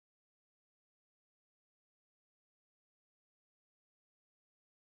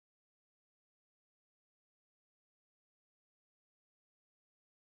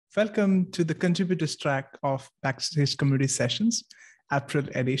Welcome to the contributors track of Backstage Community Sessions, April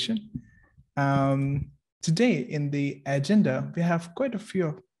edition. Today in the agenda, we have quite a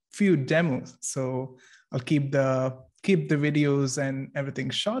few demos. So I'll keep the videos and everything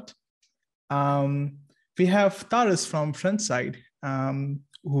short. We have Taras from Frontside,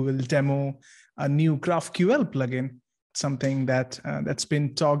 who will demo a new GraphQL plugin, something that's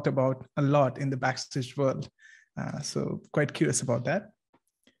been talked about a lot in the Backstage world. So quite curious about that.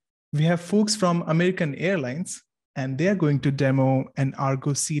 We have folks from American Airlines, and they are going to demo an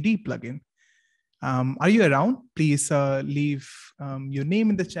Argo CD plugin. Are you around? Please leave your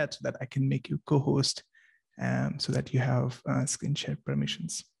name in the chat so that I can make you co-host, so that you have screen share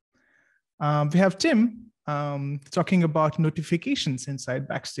permissions. We have Tim talking about notifications inside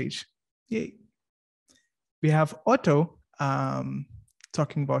Backstage. Yay. We have Otto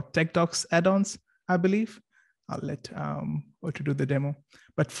talking about TechDocs add-ons, I believe. I'll let Otto do the demo.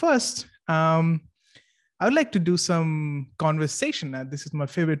 But first, I would like to do some conversation. This is my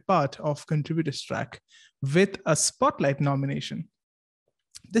favorite part of Contributors Track with a spotlight nomination.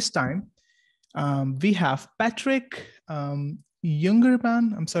 This time, we have Patrick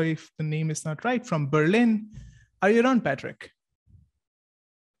Jungerman. I'm sorry if the name is not right, from Berlin. Are you around, Patrick?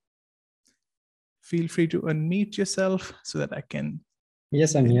 Feel free to unmute yourself so that I can.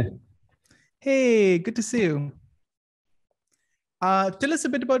 Yes, I'm here. Hey, good to see you. Tell us a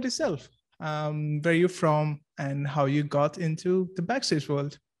bit about yourself, where you're from and how you got into the Backstage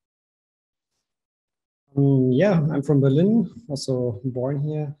world. Yeah, I'm from Berlin, also born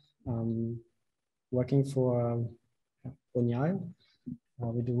here, working for Bonial.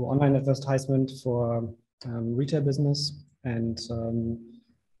 We do online advertisement for retail business, and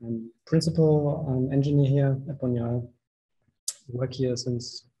I'm principal engineer here at Bonial. Work here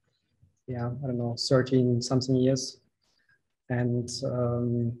since, I don't know, 13 something years. And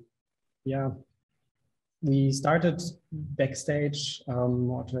we started Backstage,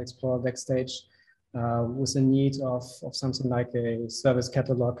 or to explore Backstage, with the need of something like a service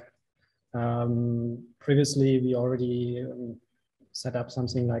catalog. Previously, we already set up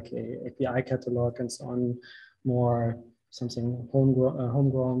something like a API catalog and so on, more something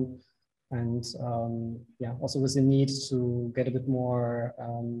homegrown. And also with the need to get a bit more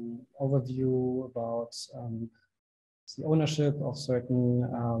overview about the ownership of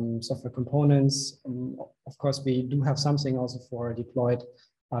certain software components. Of course, we do have something also for deployed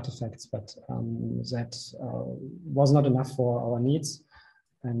artifacts, but that was not enough for our needs.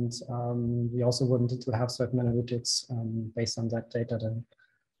 And we also wanted to have certain analytics based on that data, then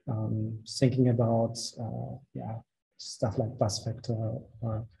thinking about stuff like bus factor,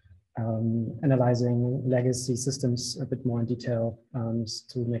 or analyzing legacy systems a bit more in detail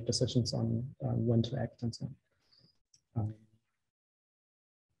to make decisions on when to act and so on.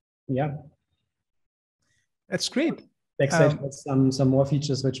 That's great. Backstage has some more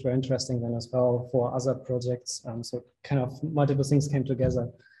features which were interesting then as well for other projects. So kind of multiple things came together.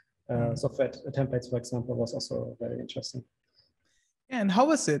 Software templates, for example, was also very interesting. And how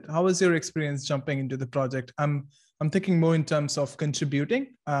was it? How was your experience jumping into the project? I'm thinking more in terms of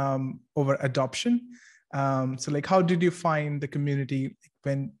contributing over adoption. So like, how did you find the community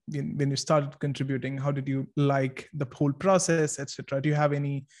when you started contributing? How did you like the whole process, etc.? Do you have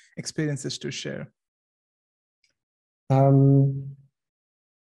any experiences to share?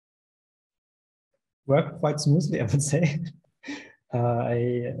 Worked quite smoothly, I would say.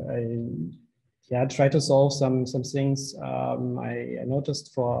 I tried to solve some things I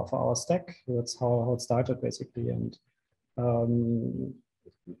noticed for our stack. That's how it started basically, and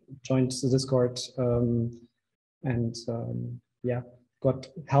joined the Discord got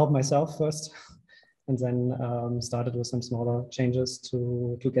help myself first, and then started with some smaller changes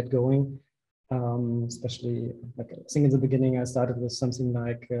to get going. Especially, like, I think in the beginning I started with something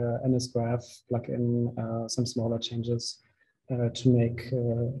like MS Graph plugin, some smaller changes to make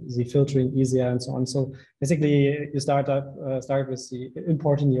the filtering easier and so on. So basically, you start with the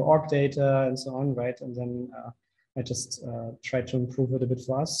importing your org data and so on, right? And then I just tried to improve it a bit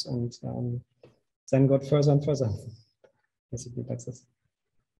for us, and then got further and further. Basically, that's it.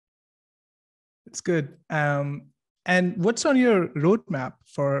 It's good. And what's on your roadmap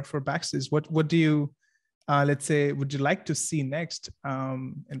for Backstage? What do you, let's say, would you like to see next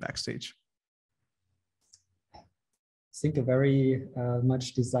in Backstage? I think a very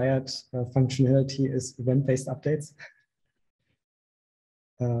much desired functionality is event-based updates.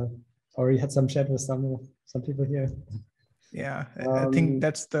 Already had some chat with some people here. Yeah, I think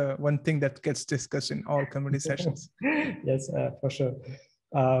that's the one thing that gets discussed in all community sessions. Yes, for sure.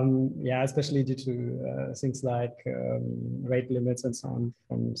 Yeah, especially due to things like rate limits and so on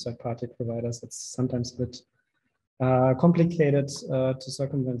from third-party providers. It's sometimes a bit complicated to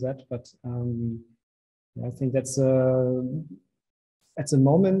circumvent that, but I think that's at the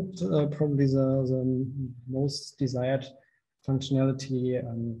moment probably the most desired functionality.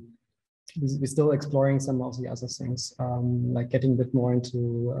 We're still exploring some of the other things, like getting a bit more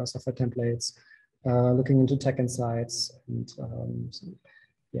into software templates, looking into tech insights, and so,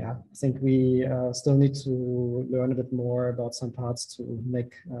 yeah, I think we still need to learn a bit more about some parts to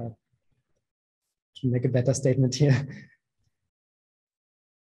make a better statement here.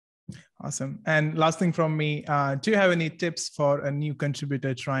 Awesome. And last thing from me, do you have any tips for a new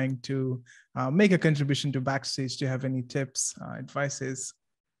contributor trying to make a contribution to Backstage? Do you have any tips, advices,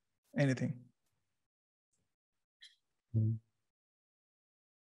 anything?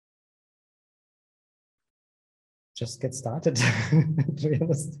 Just get started. To be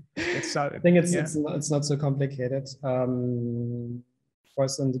honest, get started. I think it's not so complicated.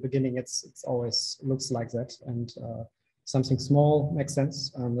 First, in the beginning, it's always looks like that, and something small makes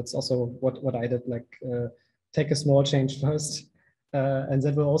sense. That's also what I did. Like take a small change first, and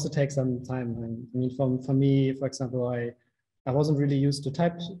that will also take some time. I mean, for me, for example, I wasn't really used to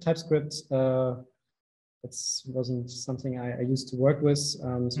TypeScript. That wasn't something I used to work with.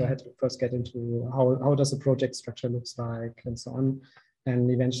 So I had to first get into how does a project structure looks like and so on. And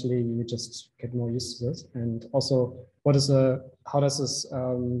eventually you just get more used to this. And also how does this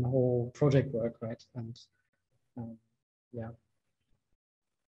whole project work, right? And yeah.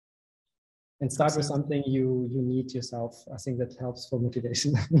 And start with something you need yourself. I think that helps for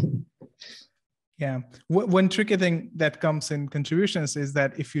motivation. Yeah. One tricky thing that comes in contributions is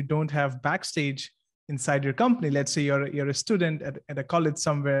that if you don't have Backstage inside your company, let's say you're a student at a college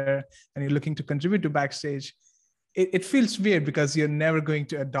somewhere and you're looking to contribute to Backstage, it feels weird because you're never going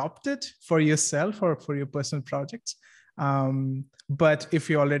to adopt it for yourself or for your personal projects. But if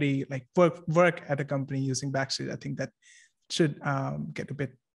you already like work at a company using Backstage, I think that should get a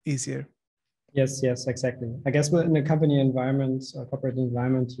bit easier. Yes, exactly. I guess in a company environment, a corporate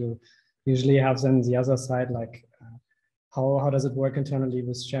environment, you usually have then the other side, like how does it work internally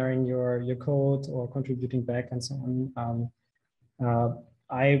with sharing your code or contributing back and so on.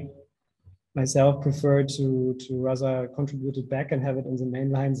 I myself prefer to rather contribute it back and have it in the main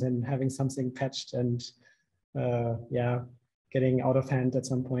lines than having something patched and getting out of hand at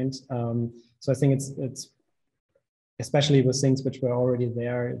some point. So I think it's especially with things which were already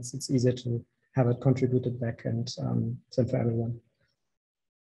there, it's easier to have it contributed back and sent for everyone.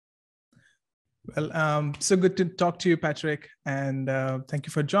 Well, so good to talk to you, Patrick, and thank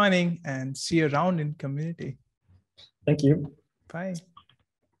you for joining, and see you around in community. Thank you. Bye.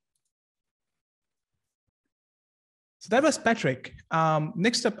 So that was Patrick.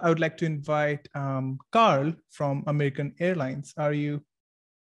 Next up, I would like to invite Carl from American Airlines. Are you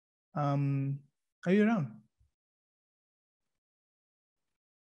around?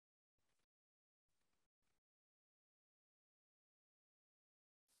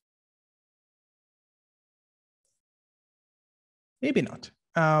 Maybe not.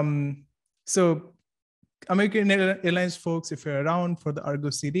 So American Airlines folks, if you're around for the Argo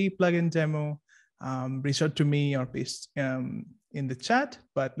CD plugin demo, reach out to me or paste in the chat,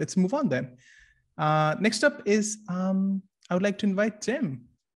 but let's move on then. Next up is, I would like to invite Tim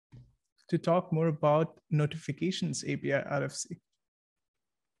to talk more about notifications API RFC.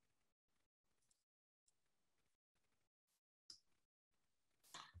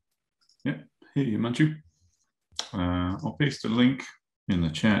 Yeah, hey, Manchu. I'll paste a link in the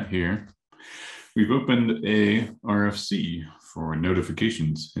chat here. We've opened a RFC for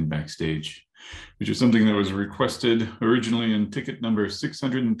notifications in Backstage, which is something that was requested originally in ticket number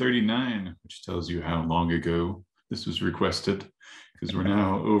 639, which tells you how long ago this was requested, because we're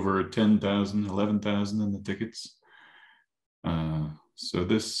now over 10,000, 11,000 in the tickets. So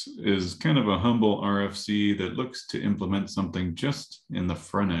this is kind of a humble RFC that looks to implement something just in the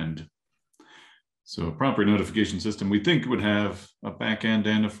front end. So a proper notification system, we think, would have a back end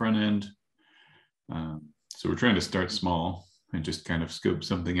and a front end. So we're trying to start small and just kind of scope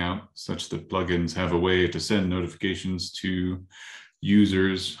something out such that plugins have a way to send notifications to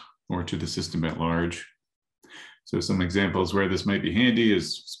users or to the system at large. So some examples where this might be handy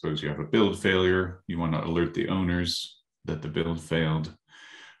is, suppose you have a build failure, you want to alert the owners that the build failed,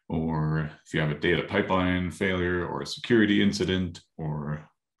 or if you have a data pipeline failure or a security incident, or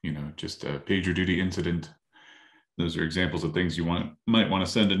just a PagerDuty incident. Those are examples of things you might want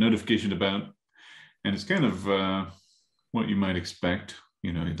to send a notification about. And it's kind of what you might expect.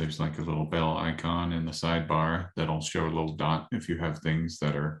 there's like a little bell icon in the sidebar that'll show a little dot if you have things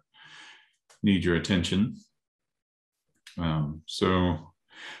that need your attention. So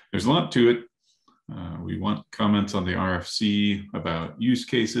there's a lot to it. We want comments on the RFC about use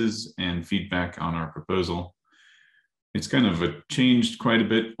cases and feedback on our proposal. It's kind of changed quite a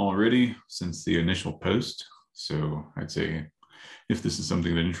bit already since the initial post. So I'd say if this is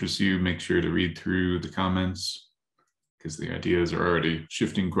something that interests you, make sure to read through the comments because the ideas are already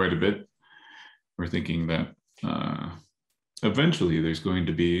shifting quite a bit. We're thinking that eventually there's going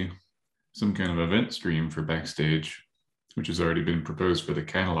to be some kind of event stream for Backstage, which has already been proposed for the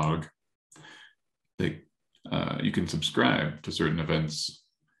catalog. You can subscribe to certain events,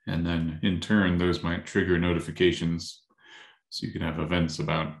 and then in turn, those might trigger notifications. So you can have events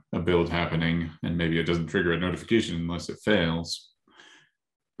about a build happening, and maybe it doesn't trigger a notification unless it fails.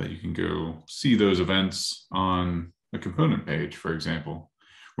 But you can go see those events on a component page, for example,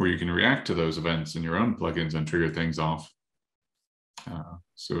 where you can react to those events in your own plugins and trigger things off.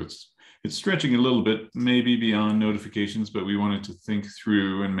 So it's stretching a little bit, maybe beyond notifications, but we wanted to think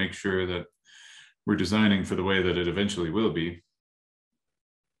through and make sure that we're designing for the way that it eventually will be.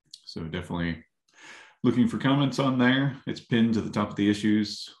 So definitely looking for comments on there. It's pinned to the top of the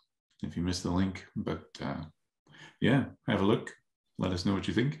issues if you missed the link, but yeah, have a look. Let us know what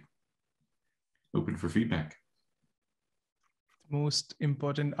you think. Open for feedback. Most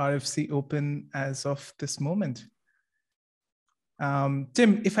important RFC open as of this moment.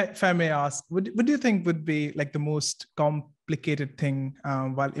 Tim, if I may ask, what do you think would be like the most complicated thing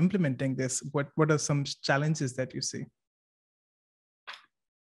while implementing this? What are some challenges that you see?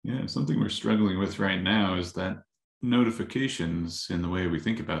 Yeah, something we're struggling with right now is that notifications, in the way we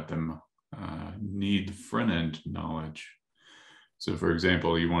think about them, need front-end knowledge. So for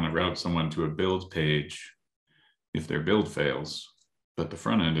example, you want to route someone to a build page if their build fails, but the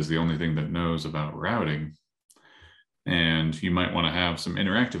front end is the only thing that knows about routing. And you might want to have some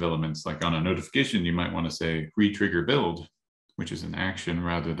interactive elements, like on a notification, you might want to say retrigger build, which is an action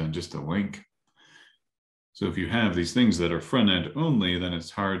rather than just a link. So if you have these things that are front end only, then it's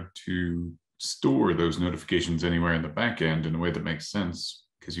hard to store those notifications anywhere in the back end in a way that makes sense,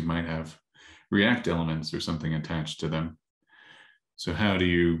 because you might have React elements or something attached to them. So how do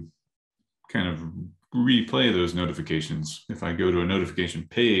you kind of replay those notifications? If I go to a notification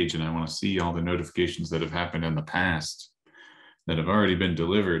page and I want to see all the notifications that have happened in the past that have already been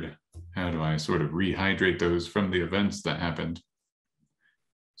delivered, how do I sort of rehydrate those from the events that happened?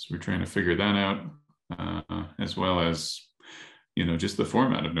 So we're trying to figure that out, as well as, just the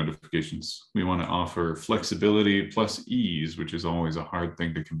format of notifications. We want to offer flexibility plus ease, which is always a hard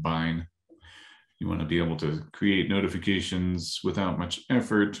thing to combine. You want to be able to create notifications without much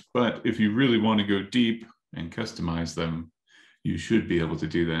effort, but if you really want to go deep and customize them, you should be able to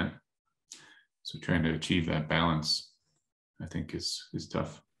do that. So trying to achieve that balance, I think, is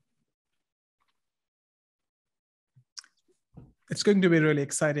tough. It's going to be really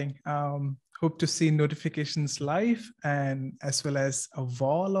exciting. Hope to see notifications live, and as well as a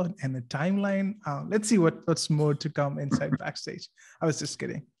wall and a timeline. Let's see what's more to come inside Backstage. I was just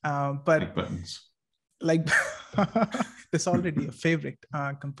kidding. But like buttons. Like there's already a favorite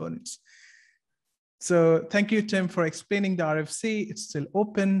components. So thank you, Tim, for explaining the RFC. It's still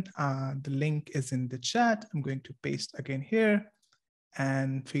open. The link is in the chat. I'm going to paste again here,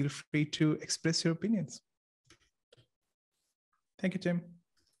 and feel free to express your opinions. Thank you, Tim.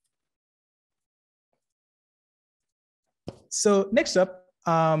 So next up,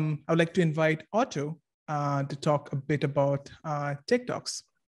 I would like to invite Otto to talk a bit about Tech Talks.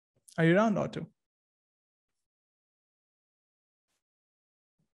 Are you around, Otto?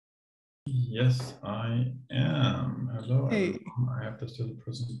 Yes, I am. Hello, hey. Everyone. I have this little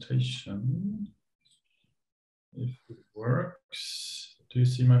presentation. If it works. Do you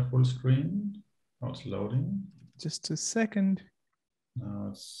see my full screen? Oh, it's loading. Just a second. Now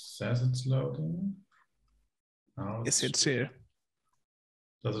it says it's loading. Now yes, it's here.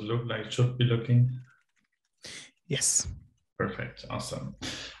 Does it look like it should be looking? Yes. Perfect. Awesome.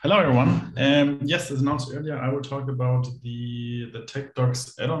 Hello, everyone. Yes, as announced earlier, I will talk about the Tech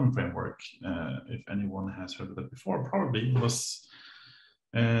Docs add-on framework. If anyone has heard of it before, probably it was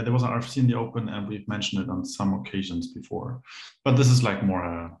there was an RFC in the open, and we've mentioned it on some occasions before. But this is like more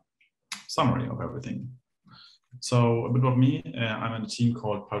a summary of everything. So a bit about me, I'm in a team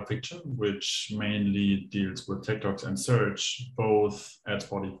called Pulp Fiction, which mainly deals with Tech Docs and search, both at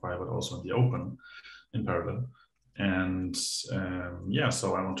Spotify, but also in the open in parallel. And yeah,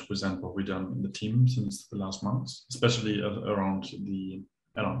 so I want to present what we've done in the team since the last months, especially around the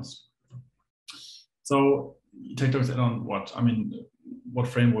add-ons. So Tech Docs add-on, what? I mean, what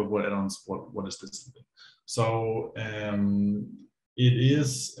framework, what add-ons, what is this? So it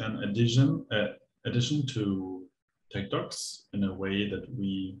is an addition to TechDocs in a way that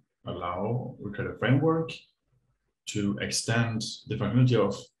we create a framework to extend the functionality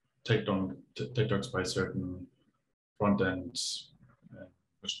of TechDocs by certain front-end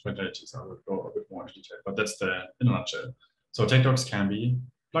functionalities. I will go a bit more into detail, but that's in a nutshell. So TechDocs can be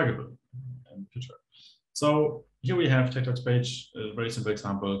pluggable in the future. So here we have TechDocs page, a very simple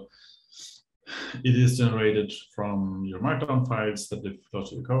example. It is generated from your Markdown files that live close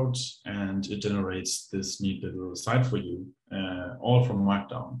to the code, and it generates this neat little site for you, all from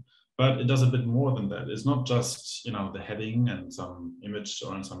Markdown. But it does a bit more than that. It's not just the heading and some image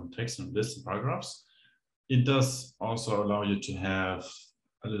or some text and lists and paragraphs. It does also allow you to have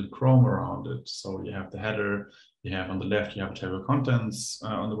a little Chrome around it. So you have the header, you have on the left, you have a table of contents,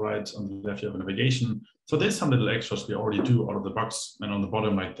 on the right, on the left, you have a navigation. So there's some little extras we already do out of the box, and on the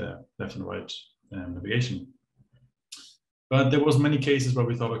bottom, like the left and right navigation. But there was many cases where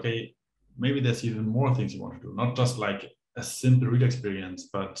we thought, okay, maybe there's even more things you want to do, not just like a simple read experience,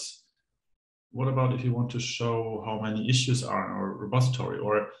 but what about if you want to show how many issues are in our repository,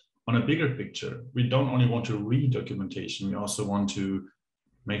 or on a bigger picture, we don't only want to read documentation, we also want to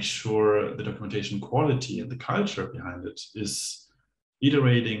make sure the documentation quality and the culture behind it is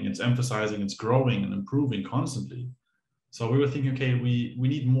iterating, it's emphasizing, it's growing and improving constantly. So we were thinking, okay, we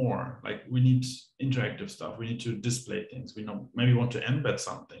need more, like we need interactive stuff, we need to display things, we maybe want to embed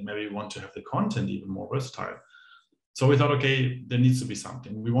something, maybe we want to have the content even more versatile. So we thought, okay, there needs to be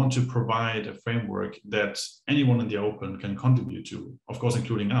something. We want to provide a framework that anyone in the open can contribute to, of course,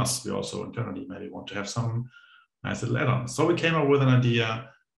 including us. We also internally maybe want to have some nice little add-ons. So we came up with an idea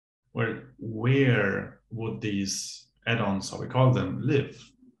where would these add-ons, how we call them, live?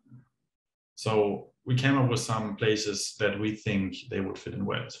 So we came up with some places that we think they would fit in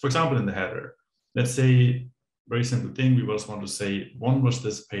well. So for example, in the header, let's say, very simple thing, we just want to say, when was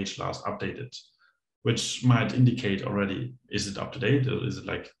this page last updated? Which might indicate already, is it up to date? Or is it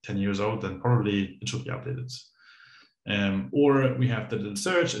like 10 years old? Then probably it should be updated. Or we have the little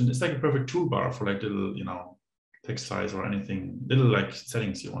search, and it's like a perfect toolbar for like little, text size or anything, little like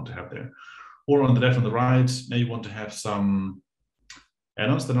settings you want to have there. Or on the left and the right, now you want to have some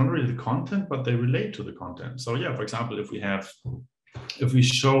add-ons that are not really the content, but they relate to the content. So yeah, for example, if we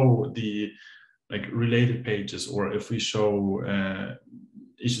show the like related pages, or if we show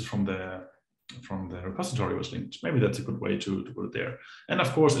issues from the repository was linked, maybe that's a good way to put it there. And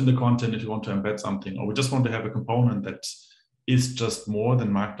of course, in the content, if you want to embed something, or we just want to have a component that is just more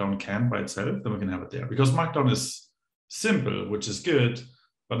than Markdown can by itself, then we can have it there. Because Markdown is simple, which is good,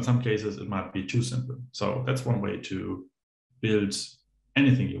 but in some cases it might be too simple. So that's one way to build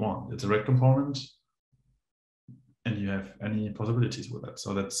anything you want. It's a red component, and you have any possibilities with that.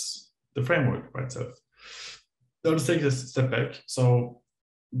 So that's the framework by itself. Now let's take a step back. So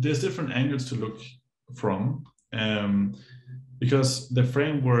there's different angles to look from, because the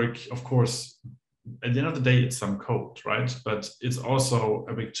framework, of course, at the end of the day, it's some code, right? But it's also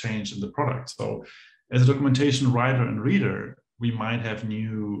a big change in the product. So as a documentation writer and reader, we might have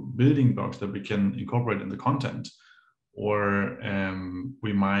new building blocks that we can incorporate in the content, or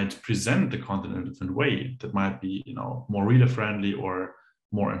we might present the content in a different way that might be, more reader friendly or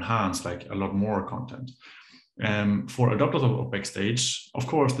more enhanced, like a lot more content. For adopters of Backstage, of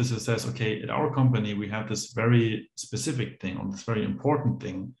course, this says, okay, at our company, we have this very specific thing, or this very important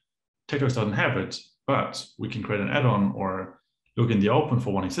thing. TechDocs doesn't have it, but we can create an add-on or look in the open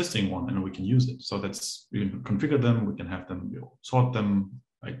for one existing one, and we can use it. So we can configure them, we can have them, sort them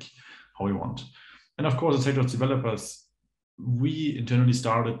like how we want. And of course, as TechDocs developers, we internally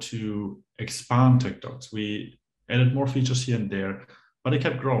started to expand TechDocs. We added more features here and there, but it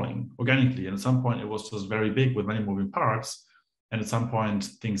kept growing organically. And at some point, it was just very big with many moving parts. And at some point,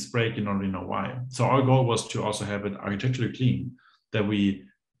 things break, you don't really know why. So our goal was to also have it architecturally clean, that we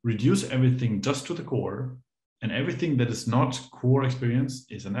reduce everything just to the core, and everything that is not core experience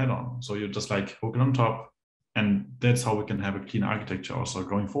is an add-on. So you just like hook it on top, and that's how we can have a clean architecture also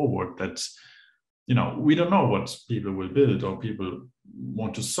going forward. That, we don't know what people will build or people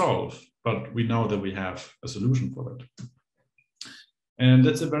want to solve, but we know that we have a solution for that. And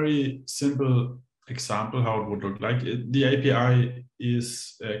that's a very simple example how it would look like. The API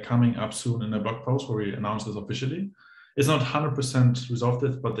is coming up soon in a blog post where we announce this officially. It's not 100% resolved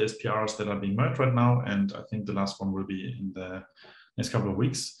yet, but there's PRs that are being merged right now, and I think the last one will be in the next couple of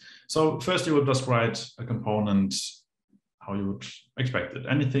weeks. So first, you would just write a component how you would expect it.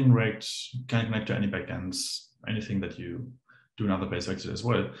 Anything React can connect to any backends, anything that you do in other basic as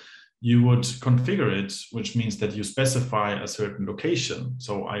well. you would configure it, which means that you specify a certain location.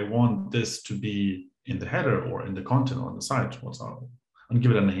 So I want this to be in the header or in the content or on the site, and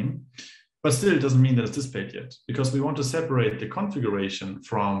give it a name. But still, it doesn't mean that it's displayed yet, because we want to separate the configuration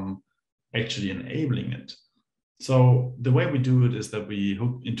from actually enabling it. So the way we do it is that we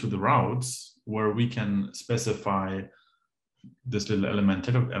hook into the routes where we can specify this little element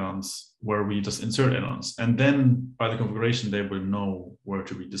TikTok add-ons where we just insert add-ons. And then by the configuration, they will know where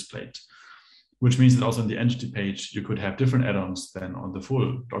to be displayed, which means that also in the entity page, you could have different add-ons than on the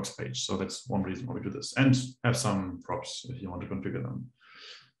full docs page. So that's one reason why we do this, and have some props if you want to configure them.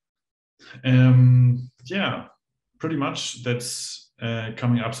 Yeah, pretty much that's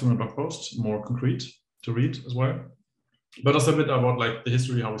coming up soon in a blog post, more concrete to read as well. But also a bit about like the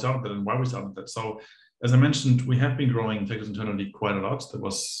history, how we started that and why we started that. So as I mentioned, we have been growing TikToks internally quite a lot. That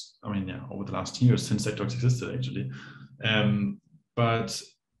was, I mean, yeah, over the last years since TikToks existed actually. But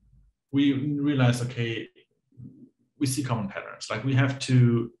we realized, okay, we see common patterns. Like we have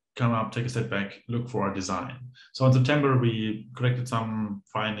to come up, take a step back, look for our design. So in September, we collected some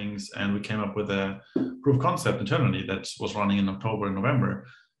findings and we came up with a proof of concept internally that was running in October and November.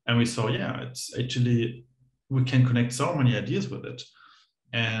 And we saw, yeah, it's actually, we can connect so many ideas with it.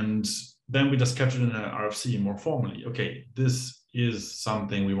 And then we just captured in an RFC more formally. Okay, this is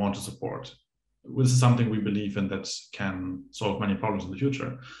something we want to support. This is something we believe in that can solve many problems in the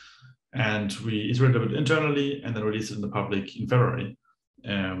future. And we iterated it internally and then released it in the public in February.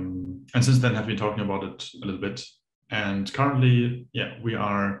 And since then have been talking about it a little bit. And currently, yeah, we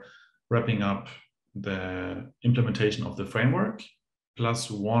are wrapping up the implementation of the framework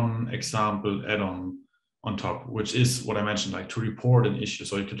plus one example add-on on top, which is what I mentioned, like to report an issue.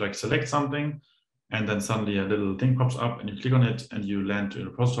 So you could like select something and then suddenly a little thing pops up and you click on it and you land to a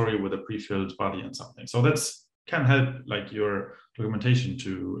repository with a pre-filled body and something. So that's can help like your documentation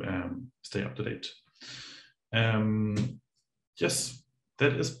to stay up to date. Yes,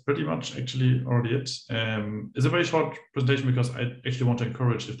 that is pretty much actually already it. It's a very short presentation because I actually want to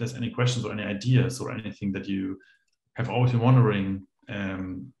encourage if there's any questions or any ideas or anything that you have always been wondering,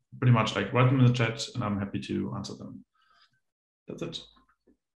 pretty much like write them in the chat and I'm happy to answer them. That's it.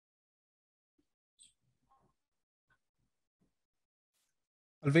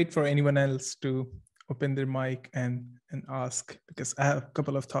 I'll wait for anyone else to open their mic and ask, because I have a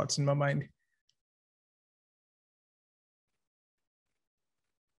couple of thoughts in my mind.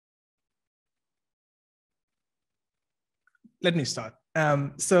 Let me start.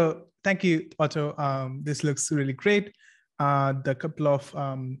 So thank you, Otto. This looks really great. The couple of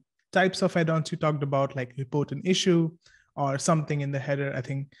types of add-ons you talked about, like report an issue or something in the header, I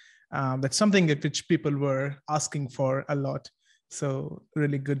think that's something at which people were asking for a lot. So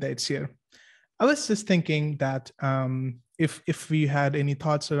really good that it's here. I was just thinking that if we had any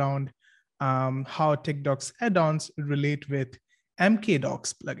thoughts around how TikTok's add-ons relate with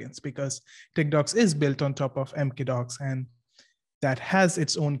MKDocs plugins, because TikToks is built on top of MKDocs and that has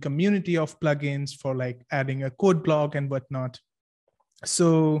its own community of plugins for like adding a code block and whatnot.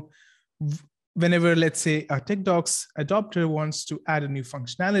 So whenever, let's say, a TikToks adopter wants to add a new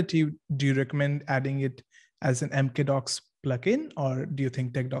functionality, do you recommend adding it as an MKDocs plugin, or do you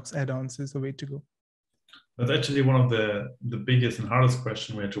think TikToks add-ons is the way to go? That's actually one of the biggest and hardest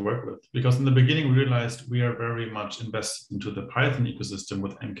questions we had to work with, because in the beginning we realized we are very much invested into the Python ecosystem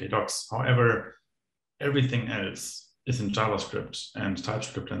with MKDocs. However, everything else is in JavaScript and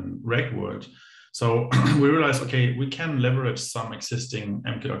TypeScript and React world. So we realized, okay, we can leverage some existing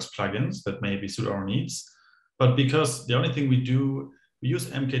MKDocs plugins that maybe suit our needs, but because the only thing we do, we use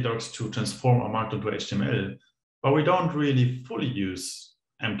MKDocs to transform our Markdown to HTML, but we don't really fully use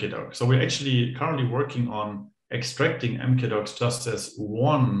MKDocs. So we're actually currently working on extracting MKDocs just as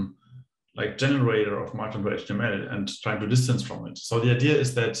one like generator of Markdown to HTML and trying to distance from it. So the idea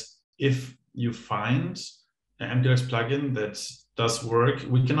is that if you find an MKDocs plugin that does work,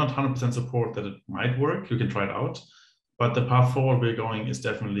 we cannot 100% support that it might work. You can try it out, but the path forward we're going is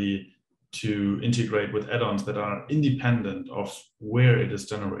definitely to integrate with add-ons that are independent of where it is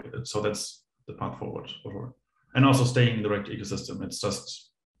generated. So that's the path forward for sure. And also staying in the React ecosystem. It's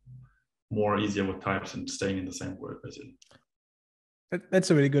just more easier with types and staying in the same world, basically.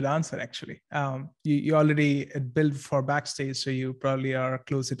 That's a very good answer, actually. You already built for Backstage, so you probably are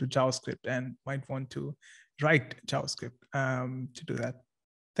closer to JavaScript and might want to write JavaScript to do that.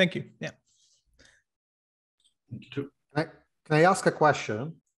 Thank you. Yeah. Thank you too. Can I ask a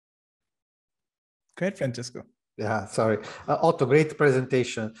question? Go ahead, Francesco. Yeah, sorry. Otto, great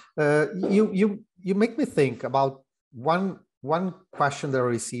presentation. You make me think about one question that I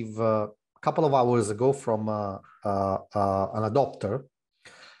received a couple of hours ago from an adopter.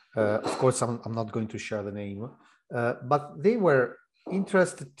 Of course, I'm not going to share the name, but they were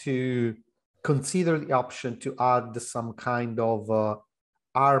interested to consider the option to add some kind of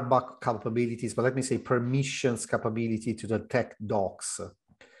RBAC capabilities, but let me say permissions capability to the tech docs.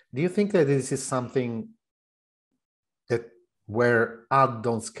 Do you think that this is something that where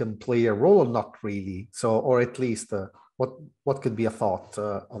add-ons can play a role or not really? So, or at least what could be a thought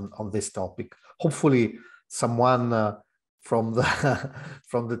on this topic? Hopefully someone from the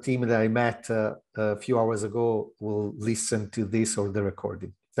from the team that I met a few hours ago will listen to this or the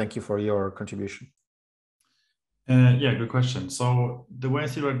recording. Thank you for your contribution. Yeah, good question. So the way I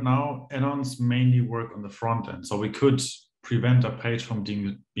see it right now, add-ons mainly work on the front end. So we could prevent a page from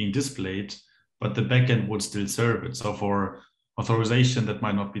being displayed, but the backend would still serve it. So for authorization, that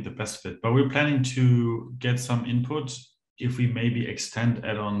might not be the best fit. But we're planning to get some input if we maybe extend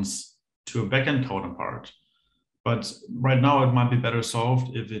add-ons to a backend counterpart. But right now, it might be better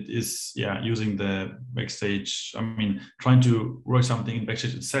solved if it is, using the Backstage. I mean, trying to work something in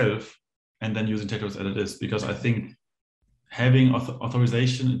Backstage itself and then using TechDocs as it is, because I think having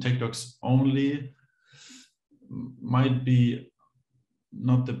authorization in TechDocs only might be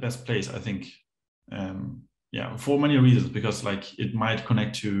not the best place, I think. For many reasons, because like it might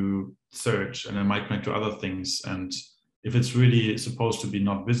connect to search and it might connect to other things. And if it's really supposed to be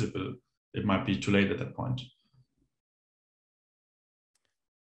not visible, it might be too late at that point.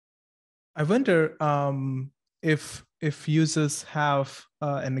 I wonder if users have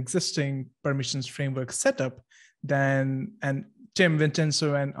an existing permissions framework setup, then, and Tim,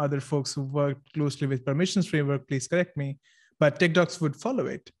 Vincenzo, and other folks who worked closely with permissions framework, please correct me, but TechDocs would follow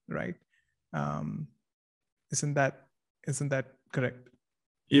it, right? Isn't that correct?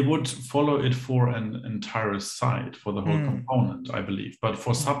 It would follow it for an entire site, for the whole component, I believe. But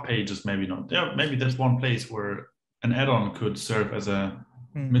for subpages, maybe not. Yeah, maybe that's one place where an add-on could serve as a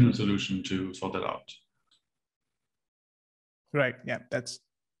middle solution to sort that out. Right. Yeah,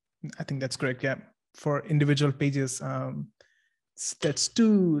 I think that's correct. Yeah, for individual pages, that's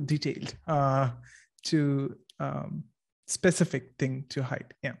too detailed, too specific thing to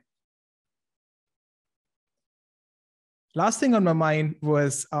hide. Yeah. Last thing on my mind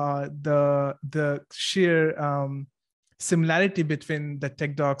was the sheer similarity between the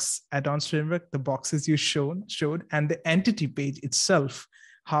TechDocs add-ons framework, the boxes you showed, and the entity page itself,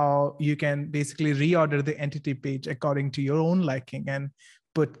 how you can basically reorder the entity page according to your own liking and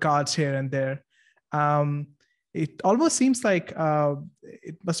put cards here and there. It almost seems like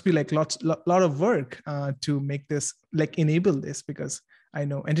it must be like lot of work to make this, like enable this, because I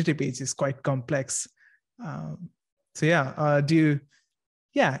know entity page is quite complex. So yeah, I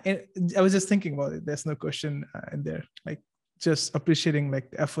was just thinking about it. There's no question in there, like just appreciating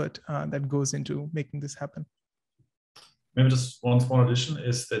like the effort that goes into making this happen. Maybe just one small addition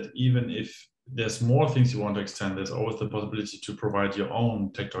is that even if there's more things you want to extend, there's always the possibility to provide your own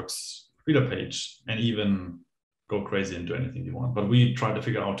TechDocs reader page and even go crazy and do anything you want. But we try to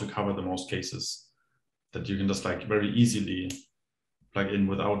figure out to cover the most cases that you can just like very easily plug in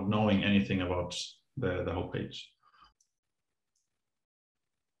without knowing anything about the whole page.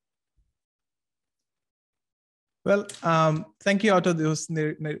 Well, thank you, Otto. It was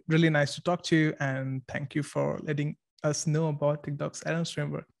really nice to talk to you, and thank you for letting us know about TechDocs add-ons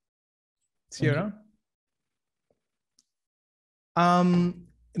framework. See you around.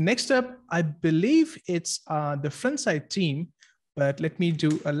 Next up, I believe it's the Frontside team, but let me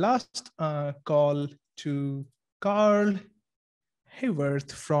do a last call to Carl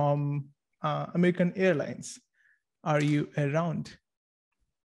Hayworth from American Airlines. Are you around?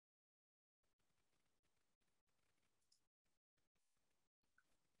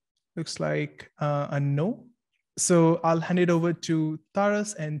 Looks like a no. So I'll hand it over to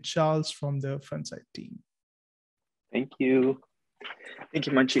Taras and Charles from the Frontside team. Thank you. Thank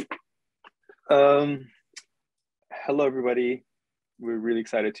you, Manchi. Hello, everybody. We're really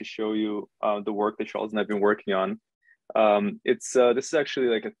excited to show you the work that Charles and I've been working on. This is actually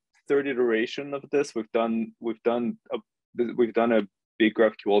like a third iteration of this. We've done a big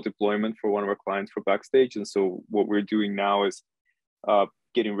GraphQL deployment for one of our clients for Backstage, and so what we're doing now is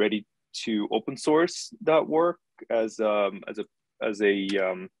getting ready to open source that work as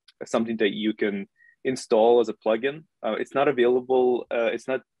something that you can install as a plugin. It's not available. It's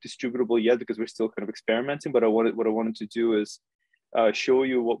not distributable yet because we're still kind of experimenting. But what I wanted to do is show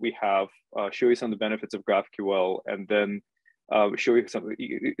you what we have, show you some of the benefits of GraphQL, and then show you some,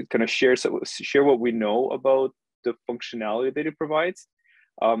 kind of share what we know about the functionality that it provides,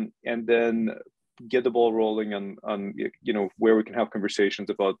 and then get the ball rolling on where we can have conversations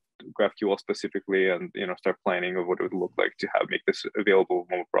about GraphQL specifically, and start planning of what it would look like to make this available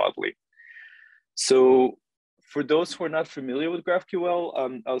more broadly. So for those who are not familiar with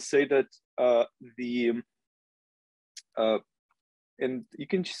GraphQL, I'll say that and I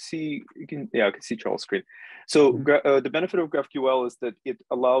can see Charles' screen. So the benefit of GraphQL is that it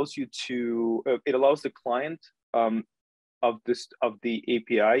allows you to, it allows the client of the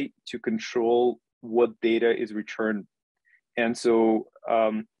API to control what data is returned. And so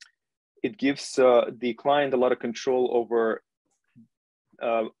it gives the client a lot of control over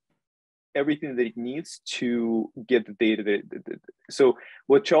everything that it needs to get the data. So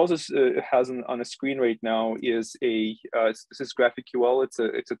what Charles has on a screen right now is this is graphQL. It's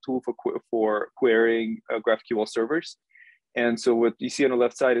a tool for querying GraphQL servers. And so what you see on the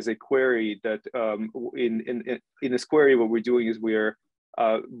left side is a query that in this query, what we're doing is we're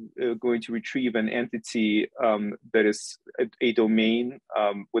going to retrieve an entity that is a domain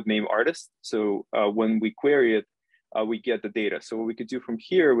with name artist. So when we query it, we get the data. So what we could do from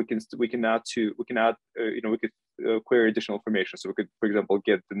here, we can query additional information. So we could, for example,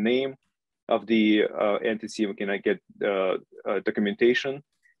 get the name of the entity. We can get documentation,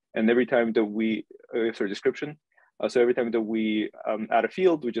 and every time that we description. So every time that we add a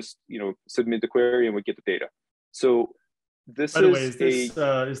field, we just submit the query and we get the data. So this By the way, is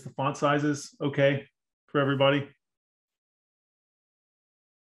the font sizes okay for everybody?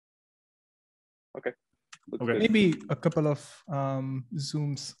 Okay. Okay. Maybe a couple of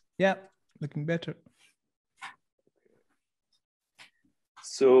zooms. Yeah, looking better.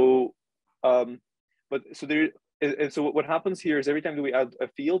 So, so what happens here is every time that we add a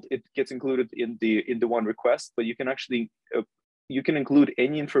field, it gets included in the one request. But you can actually you can include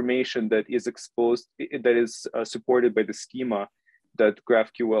any information that is exposed, that is supported by the schema that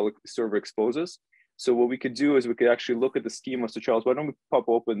GraphQL server exposes. So what we could do is we could actually look at the schema. So Charles, why don't we pop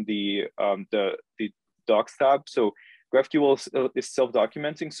open the docs tab? So GraphQL is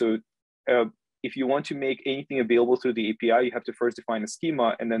self-documenting. So if you want to make anything available through the API, you have to first define a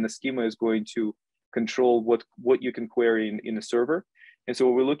schema, and then the schema is going to control what you can query in the server. And so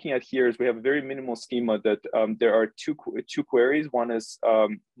what we're looking at here is we have a very minimal schema that there are two queries. One is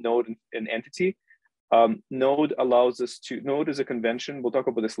node and entity. Node allows us to, node is a convention. We'll talk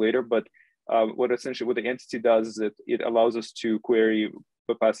about this later, but what the entity does is it allows us to query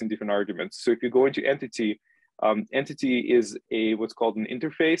by passing different arguments. So if you go into entity, entity is what's called an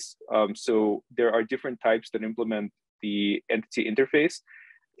interface. So there are different types that implement the entity interface.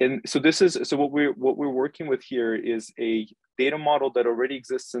 And so what we're working with here is a data model that already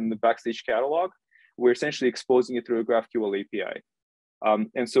exists in the Backstage catalog. We're essentially exposing it through a GraphQL API.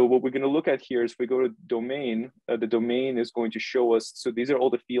 And so what we're going to look at here is if we go to domain, the domain is going to show us. So these are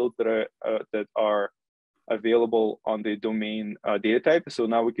all the fields that are available on the domain data type. So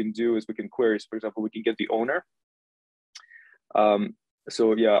now we can do is we can query. So for example, we can get the owner.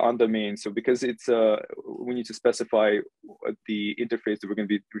 So yeah, on domain. So because it's we need to specify the interface that we're going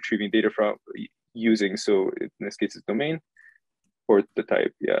to be retrieving data from using. So in this case, it's domain or the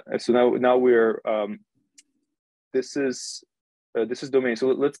type. Yeah. So now we're this is domain. So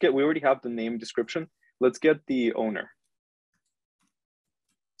let's get. We already have the name description. Let's get the owner.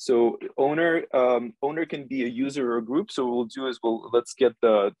 So owner can be a user or a group. So what we'll do is let's get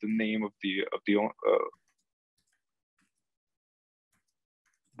the name of the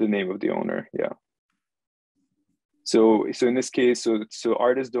name of the owner. Yeah. So in this case, so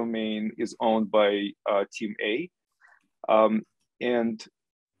artist domain is owned by team A, and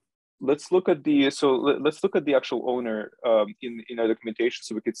let's look at the actual owner in our documentation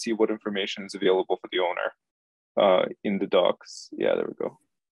so we could see what information is available for the owner in the docs. Yeah, there we go.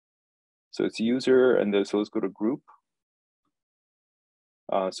 So it's user, and then so let's go to group.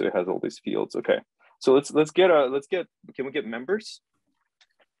 So it has all these fields. Okay. So let's get can we get members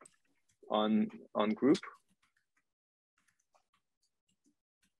on group?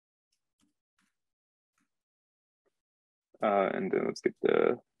 And then let's get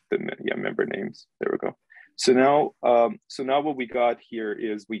the member names. There we go. So now what we got here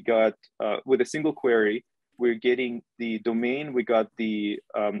is we got with a single query, we're getting the domain. We got the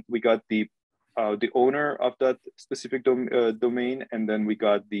owner of that specific domain, and then we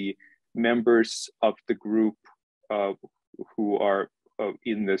got the members of the group who are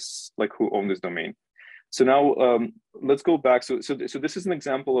in this, like who own this domain. So now let's go back. So this is an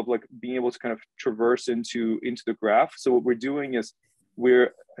example of like being able to kind of traverse into the graph. So what we're doing is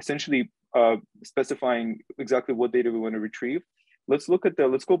we're essentially specifying exactly what data we want to retrieve. Let's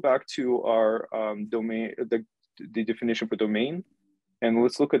go back to our domain, the definition for domain. And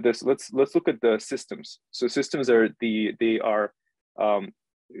let's look at this. Let's look at the systems. So systems are they are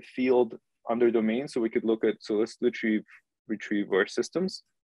field under domain. So we could look at, so let's retrieve our systems.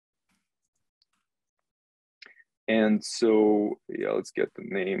 And so, yeah, let's get the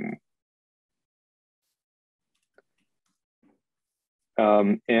name.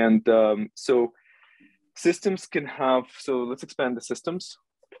 So systems can have, so let's expand the systems.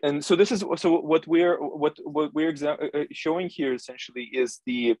 And so this is, so what we're showing here essentially is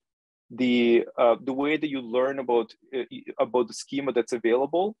the way that you learn about the schema that's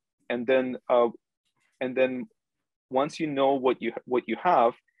available, and then once you know what you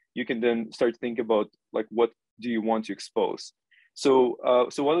have, you can then start thinking about like what do you want to expose. So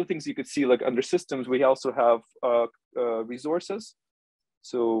one of the things you could see, like under systems, we also have resources.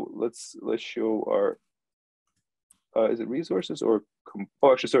 So let's show our is it resources or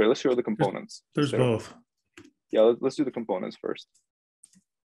oh, actually, sorry, let's show the components. There's both. Yeah, let's do the components first.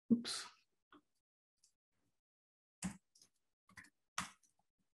 Oops.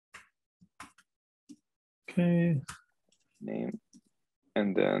 Okay. Name,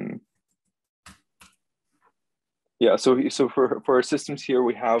 and then yeah. So for our systems here,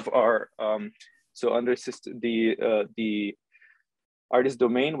 we have our so under system the artist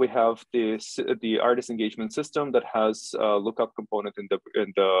domain, we have the artist engagement system that has a lookup component and the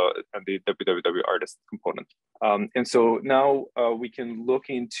www artist component. And so now we can look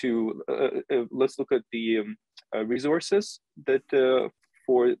into let's look at the resources that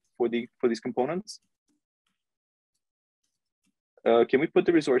for these components. Can we put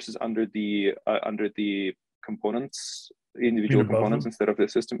the resources under the components, individual components instead of the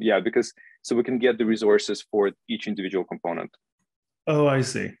system? Yeah, because so we can get the resources for each individual component. Oh, I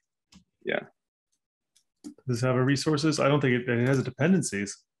see. Yeah. Does it have a resources? I don't think it has a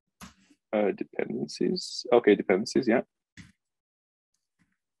dependencies. Dependencies. Okay, dependencies, yeah.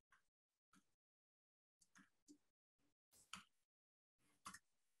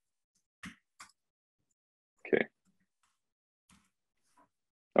 Okay.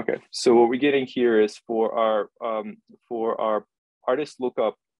 Okay, so what we're getting here is for our artist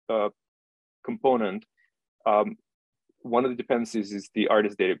lookup component, one of the dependencies is the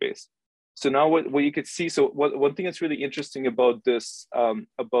artist database. So now what you could see, so one thing that's really interesting about this kind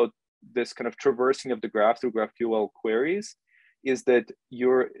of traversing of the graph through GraphQL queries is that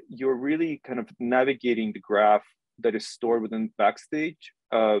you're really kind of navigating the graph that is stored within Backstage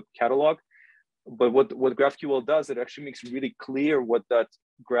catalog. But what GraphQL does, it actually makes really clear what that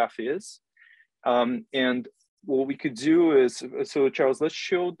graph is. And what we could do is, so Charles, let's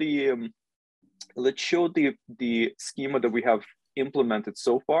show the schema that we have implemented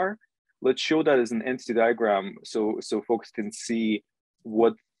so far. Let's show that as an entity diagram, so folks can see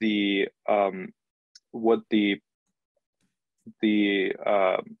what those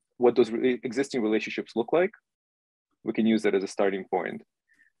existing relationships look like. We can use that as a starting point.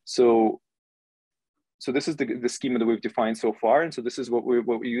 So this is the schema that we've defined so far, and so this is what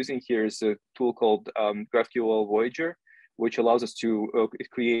we're using here is a tool called GraphQL Voyager, which allows us to it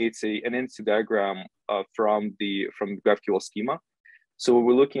creates an entity diagram from the GraphQL schema. So what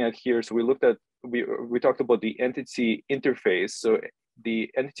we're looking at here, so we talked about the entity interface. So the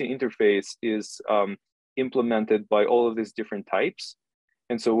entity interface is implemented by all of these different types.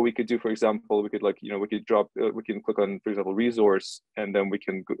 And so what we could do, for example, we could we can click on, for example, resource, and then we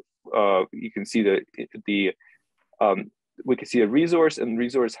can you can see we can see a resource, and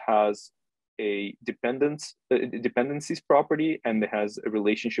resource has a dependencies property, and it has a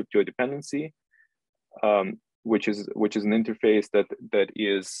relationship to a dependency, which is an interface that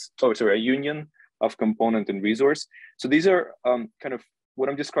is a union of component and resource. So these are kind of what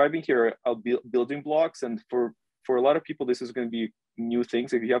I'm describing here are building blocks, and for a lot of people this is going to be new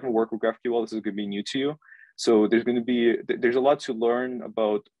things. If you haven't worked with GraphQL, this is going to be new to you. So there's a lot to learn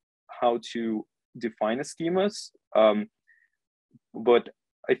about how to define the schemas, but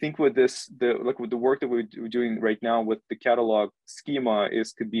I think with with the work that we're doing right now with the catalog schema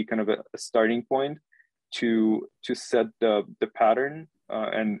could be kind of a starting point to set the pattern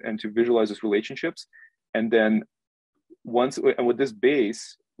and to visualize those relationships, and then with this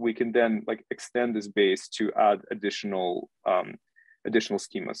base we can then extend this base to add additional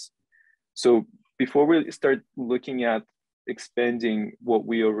schemas. So before we start looking at expanding what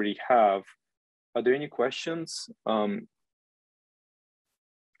we already have, are there any questions? Are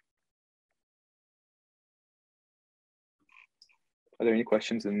there any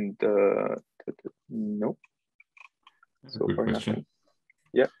questions in the, nope. So Quick far, question. nothing.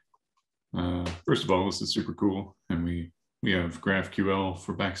 Yeah. First of all, this is super cool. And we have GraphQL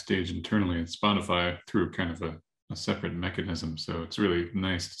for Backstage internally at Spotify through kind of a a separate mechanism. So it's really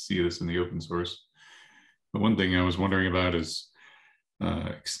nice to see this in the open source. But one thing I was wondering about is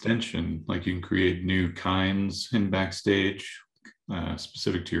extension, like you can create new kinds in Backstage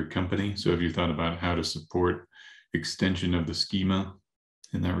specific to your company. So have you thought about how to support extension of the schema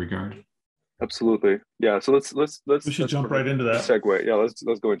in that regard? Absolutely. Yeah. So let's We should jump right into that. Segue. Yeah. Let's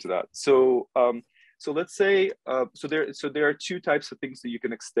go into that. So so let's say so there are two types of things that you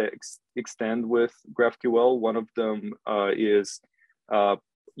can extend with GraphQL. One of them is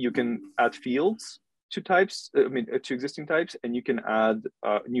you can add fields to types. To existing types, and you can add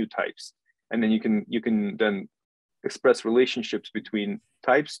new types, and then you can then express relationships between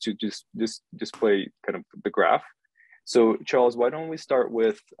types to just display kind of the graph. So Charles, why don't we start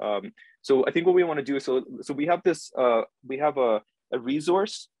with, so I think what we want to do is, so we have this, we have a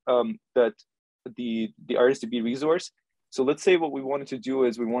resource that the RSDB resource. So let's say what we wanted to do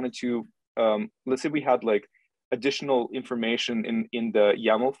is we wanted to, let's say we had like additional information in the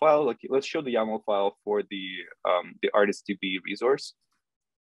YAML file. Like let's show the YAML file for the RSDB resource.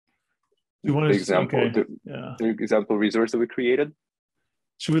 You want the to, example, okay. the example resource that we created.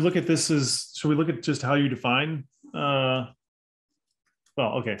 Should we look at this as, should we look at just how you define? Well,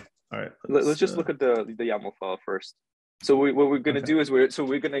 okay, all right. Let's just look at the YAML file first. So what we're going to do is we're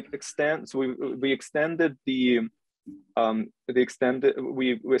going to extend. So we extended we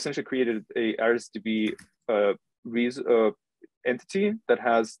essentially created a RSDB entity that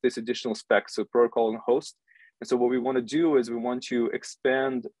has this additional spec, so protocol and host. And so what we want to do is we want to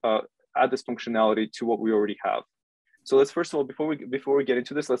expand, add this functionality to what we already have. So let's first of all, before we get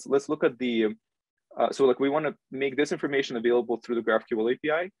into this, let's look at the so like we want to make this information available through the GraphQL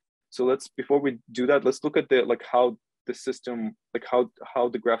API. So before we do that, let's look at the like how the system, like how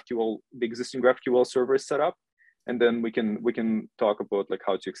the existing GraphQL server is set up, and then we can talk about like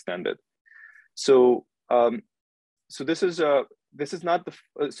how to extend it. So so this is not the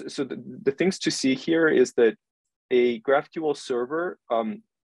so the things to see here is that a GraphQL server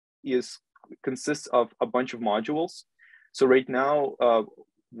consists of a bunch of modules. So right now,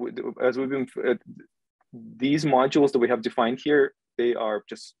 as we've been, these modules that we have defined here, they are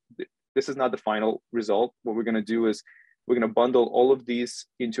just, this is not the final result. What we're going to do is we're going to bundle all of these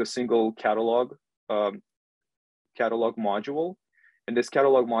into a single catalog module. And this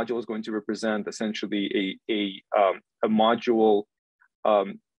catalog module is going to represent essentially a module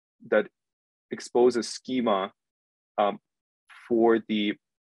that exposes schema for the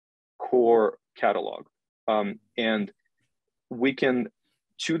core catalog. And we can,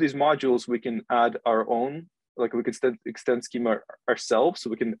 to these modules, we can add our own, like we can extend schema ourselves, so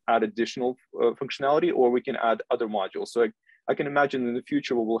we can add additional functionality, or we can add other modules. So I can imagine in the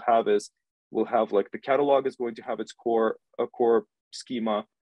future what we'll have is, we'll have like the catalog is going to have its core schema.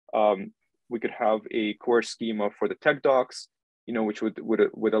 We could have a core schema for the tech docs, you know, which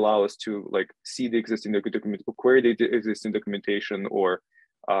would allow us to like see the existing document, query the existing documentation, or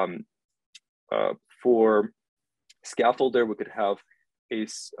for scaffolder, we could have a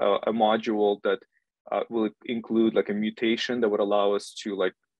module that will include like a mutation that would allow us to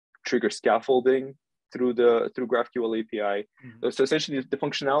like trigger scaffolding through GraphQL API. Mm-hmm. So essentially, the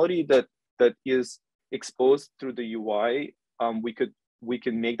functionality that is exposed through the UI, we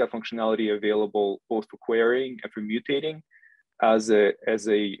can make that functionality available both for querying and for mutating as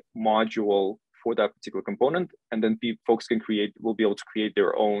a module for that particular component, and then folks will be able to create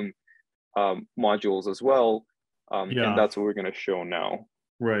their own modules as well. And that's what we're going to show now.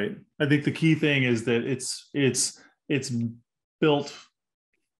 Right. I think the key thing is that it's built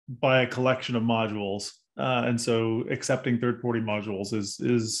by a collection of modules, and so accepting third-party modules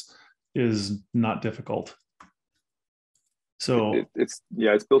is not difficult. So it's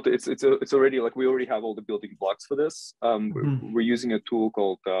built. It's already like we already have all the building blocks for this. We're using a tool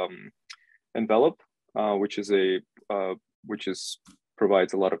called Envelop, which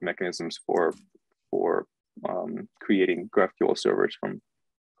provides a lot of mechanisms for creating GraphQL servers for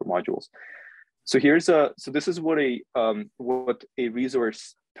modules. So this is what a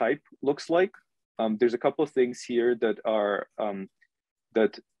resource type looks like. There's a couple of things here that are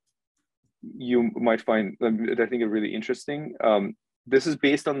that you might find that I think are really interesting. This is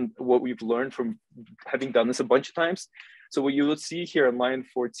based on what we've learned from having done this a bunch of times. So what you will see here on line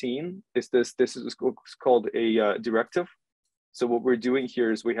 14 is this is called a directive. So what we're doing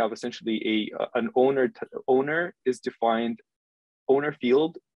here is we have essentially an owner is defined. Owner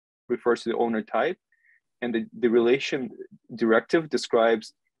field refers to the owner type, and the relation directive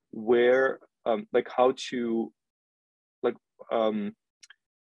describes where like how to like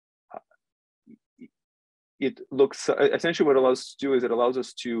it looks essentially what it allows us to do is it allows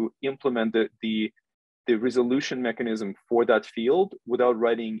us to implement the the resolution mechanism for that field without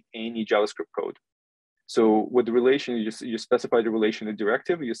writing any JavaScript code. So with the relation, you specify the relation in the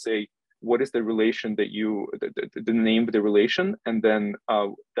directive. You say what is the relation that the name of the relation, and then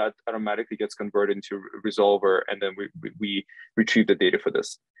that automatically gets converted into resolver, and then we retrieve the data for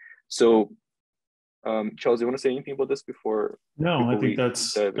this. So Charles, do you want to say anything about this before? No, I think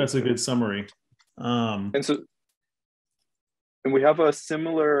that's a good summary. And we have a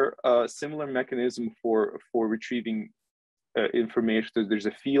similar mechanism for retrieving information. There's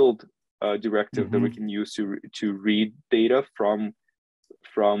a field directive that we can use to read data from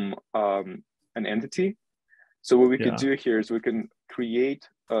an entity. So what we could do here is we're going to create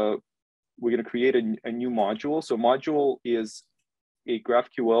a new module. So module is a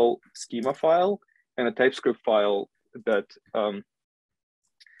GraphQL schema file and a TypeScript file that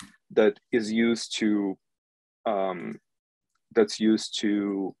is used to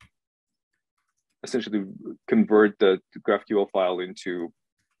essentially convert the GraphQL file into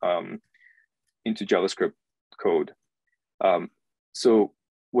JavaScript code. So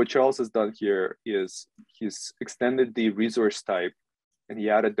what Charles has done here is he's extended the resource type, and he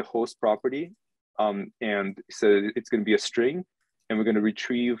added the host property, and said it's going to be a string, and we're going to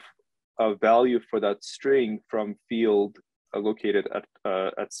retrieve a value for that string from field located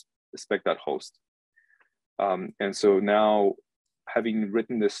at spec.host. And so now, having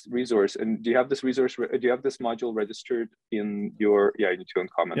written this resource, and do you have this module registered in your, you need to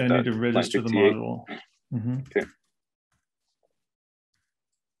uncomment that. Yeah, I need to register the module. Okay.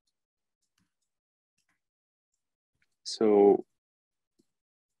 So,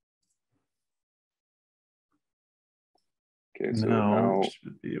 so now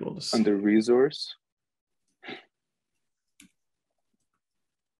should be able to see. Under resource,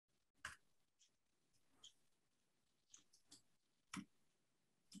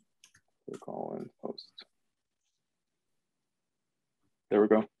 call and post. There we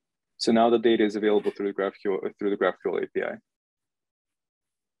go. So now the data is available through the GraphQL API.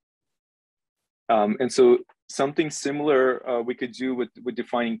 And so something similar we could do with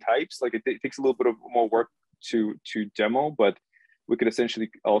defining types. Like it takes a little bit of more work to demo, but we could essentially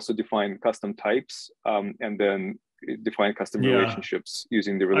also define custom types and then define custom relationships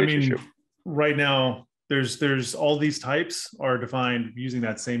using the relationship. I mean, right now, there's all these types are defined using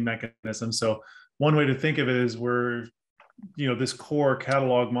that same mechanism. So one way to think of it is this core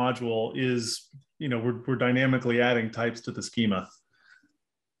catalog module is, we're dynamically adding types to the schema.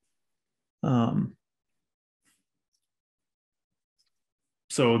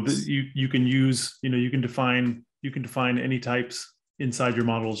 So you can use, you can define any types inside your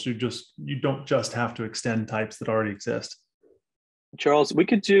models. You don't just have to extend types that already exist. Charles, we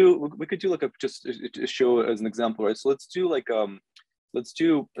could do like just to show as an example, right? So let's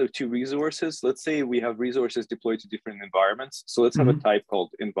do two resources. Let's say we have resources deployed to different environments. So let's have a type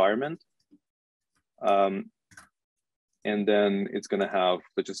called environment. And then it's going to have,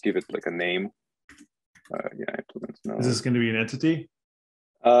 let's just give it like a name. Is this going to be an entity?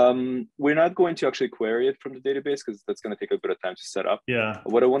 We're not going to actually query it from the database because that's going to take a bit of time to set up. Yeah.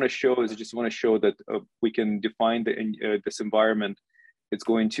 What I want to show is I just want to show that we can define this environment. It's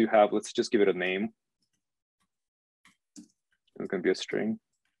going to have, let's just give it a name. It's going to be a string.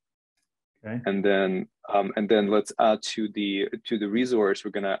 Okay. And then let's add to the resource,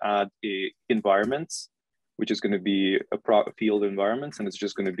 we're going to add a environments, which is going to be a field environments, and it's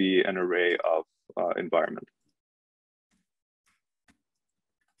just going to be an array of environment.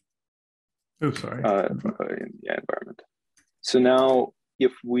 Oh, sorry. Environment. So now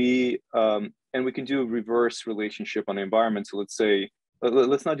if we, and we can do a reverse relationship on the environment. So let's say,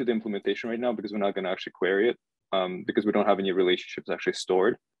 let's not do the implementation right now because we're not going to actually query it because we don't have any relationships actually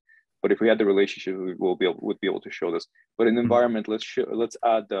stored. But if we had the relationship, we would be able to show this. But in the environment, let's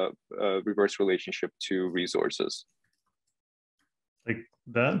add the reverse relationship to resources. Like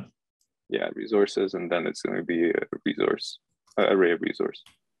that? Yeah, resources, and then it's going to be a resource, array of resource.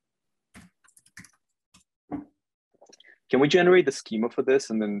 Can we generate the schema for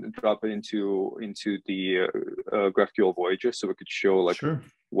this and then drop it into the GraphQL Voyager so we could show like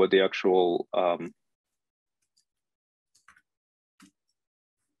what the actual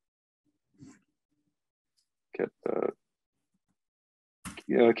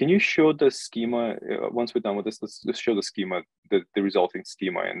can you show the schema once we're done with this? Let's show the schema, the resulting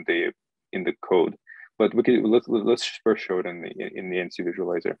schema in the code. But we could let's first show it in the NC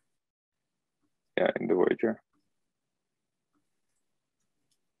visualizer. Yeah, in the Voyager.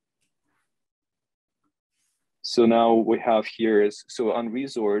 So now we have here is, so on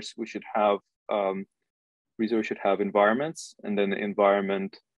resource, we should have, resource should have environments, and then the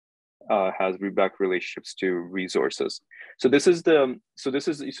environment has back relationships to resources. So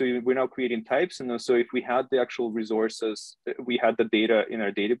we're now creating types, and so if we had the actual resources, we had the data in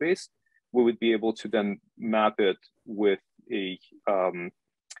our database, we would be able to then map it with a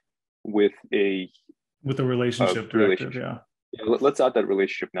relationship directive. Yeah. Let's add that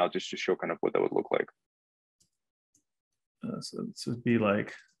relationship now, just to show kind of what that would look like. So this would be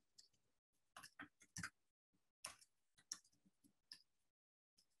like,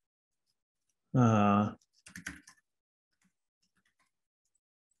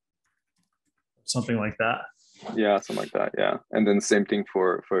 something like that. Yeah, something like that. Yeah, and then same thing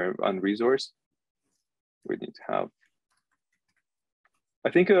for on resource. We need to have. I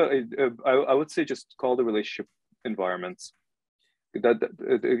think I would say just call the relationship environments. Yeah, the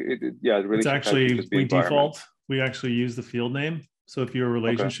relationship. It's actually we actually use the field name. So if your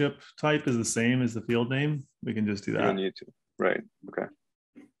relationship type is the same as the field name, we can just do that. You don't need to, right? Okay.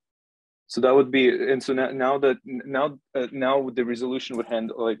 So that would be, and so now the resolution would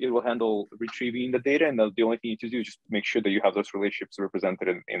handle, like, it will handle retrieving the data, and the only thing you need to do is just make sure that you have those relationships represented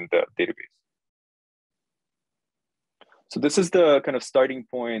in the database. So this is the kind of starting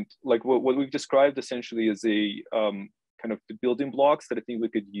point. Like what we've described essentially is a kind of the building blocks that I think we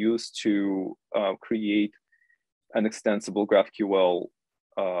could use to create an extensible GraphQL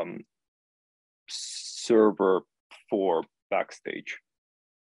server for Backstage.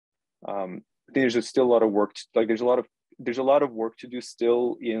 There's just still a lot of work. There's a lot of work to do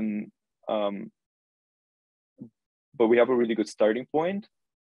still in, but we have a really good starting point.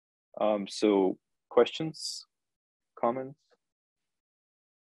 So questions, comments?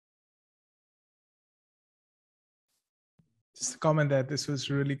 Just a comment that this was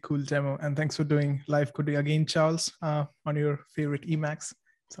a really cool demo, and thanks for doing live coding again, Charles, on your favorite Emacs.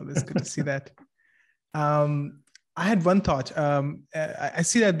 It's always good to see that. I had one thought. I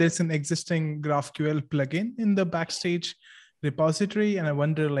see that there's an existing GraphQL plugin in the Backstage repository, and I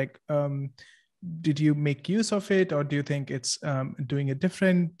wonder, like, did you make use of it, or do you think it's doing a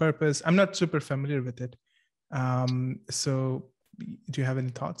different purpose? I'm not super familiar with it. So do you have any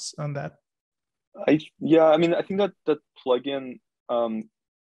thoughts on that? Yeah, I mean, I think that plugin,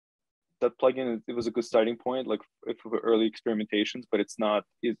 it was a good starting point, like for early experimentations, but it's not,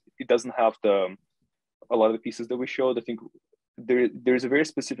 it doesn't have a lot of the pieces that we showed. I think there's a very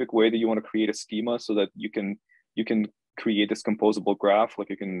specific way that you want to create a schema so that you can create this composable graph, like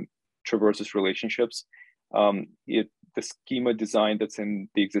you can traverse these relationships. The schema design that's in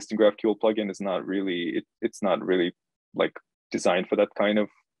the existing GraphQL plugin is not really, it's not really like designed for that kind of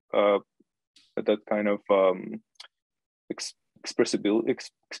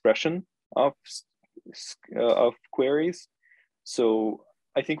expression of queries. So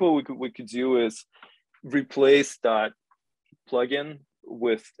I think what we could do is replace that plugin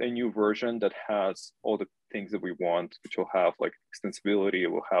with a new version that has all the things that we want, which will have like extensibility. It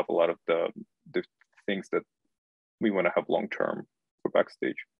will have a lot of the things that we want to have long term for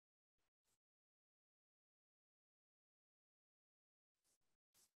Backstage.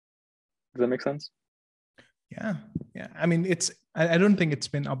 Does that make sense? Yeah. I mean, I don't think it's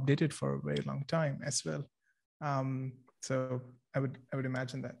been updated for a very long time as well. So I would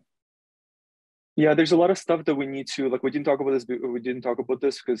imagine that. Yeah, there's a lot of stuff that we need to, like, we didn't talk about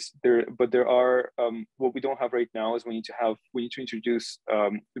this because there are what we don't have right now is we need to introduce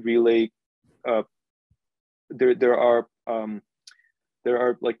relay. There's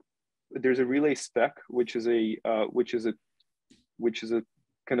a relay spec, which is a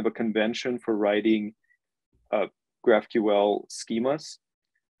kind of a convention for writing GraphQL schemas.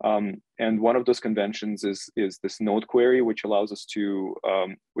 And one of those conventions is this node query, which allows us to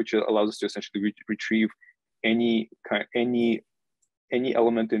essentially retrieve any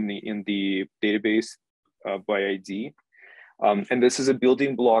element in the database by ID. And this is a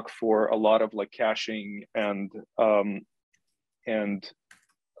building block for a lot of like caching and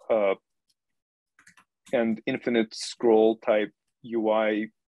infinite scroll type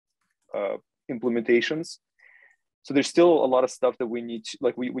UI implementations. So there's still a lot of stuff that we need to,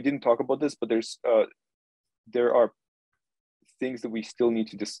 like, we didn't talk about this, but there are things that we still need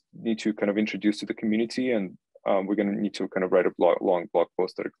to kind of introduce to the community, and we're going to need to kind of write a long blog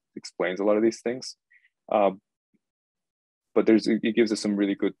post that explains a lot of these things. But it gives us some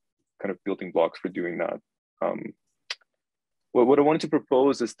really good kind of building blocks for doing that. What I wanted to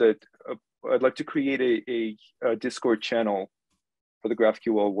propose is that I'd like to create a Discord channel for the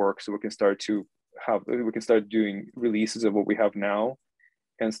GraphQL work, so we can start doing releases of what we have now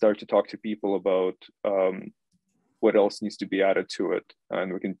and start to talk to people about what else needs to be added to it.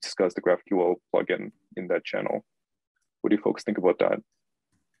 And we can discuss the GraphQL plugin in that channel. What do you folks think about that?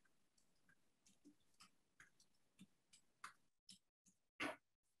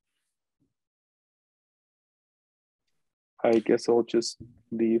 I guess I'll just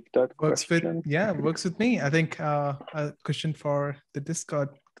leave that Works question. works with me. I think a question for the Discord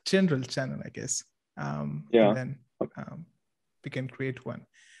general channel, I guess. And then we can create one.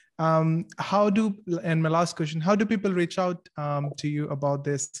 And my last question, how do people reach out to you about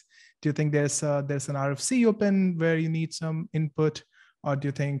this? Do you think there's an RFC open where you need some input, or do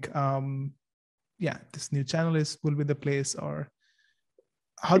you think this new channel will be the place, or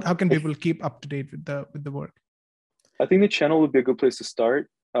how can people keep up to date with the work? I think the channel would be a good place to start.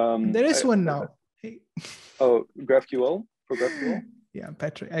 There is one now. Hey. Oh, GraphQL for GraphQL? Yeah,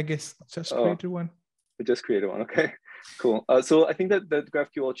 Patrick, I guess just created one. I just created one. Okay, cool. So I think that the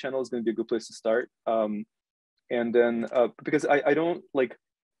GraphQL channel is going to be a good place to start. And then because I don't like,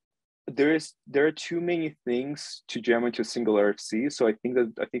 there are too many things to jam into a single RFC. So I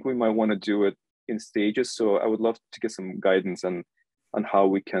think we might want to do it in stages. So I would love to get some guidance on how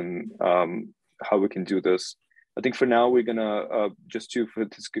we can do this. I think for now we're gonna for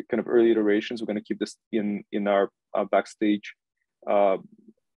this kind of early iterations, we're gonna keep this in our Backstage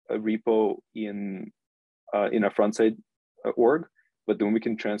repo in our frontside org, but then we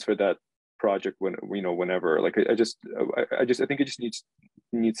can transfer that project whenever. Like I think it just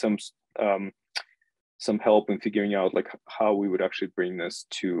needs some help in figuring out like how we would actually bring this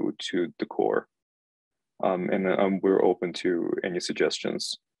to the core. And we're open to any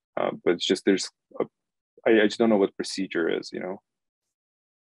suggestions, but it's just I just don't know what procedure is, or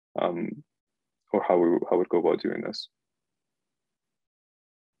how we'd go about doing this.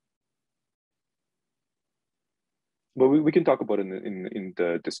 But we can talk about it in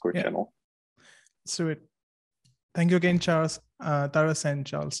the Discord channel. Sweet. Thank you again, Charles, Taras, and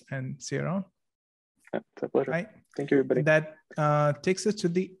Charles, and Sierra. Yeah, it's a pleasure. Right. Thank you, everybody. That takes us to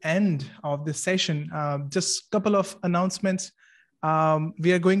the end of this session. Just a couple of announcements.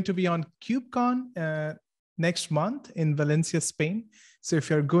 We are going to be on KubeCon next month in Valencia, Spain. So if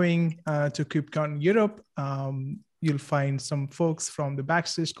you're going to KubeCon Europe, you'll find some folks from the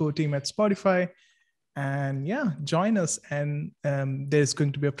Backstage core team at Spotify. And join us. And there's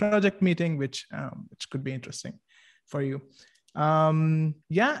going to be a project meeting, which could be interesting for you. And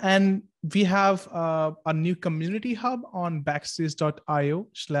we have a new community hub on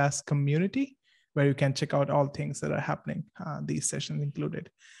backstage.io/community, where you can check out all things that are happening, these sessions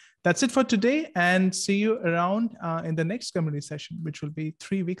included. That's it for today, and see you around in the next community session, which will be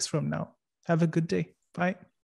 3 weeks from now. Have a good day. Bye.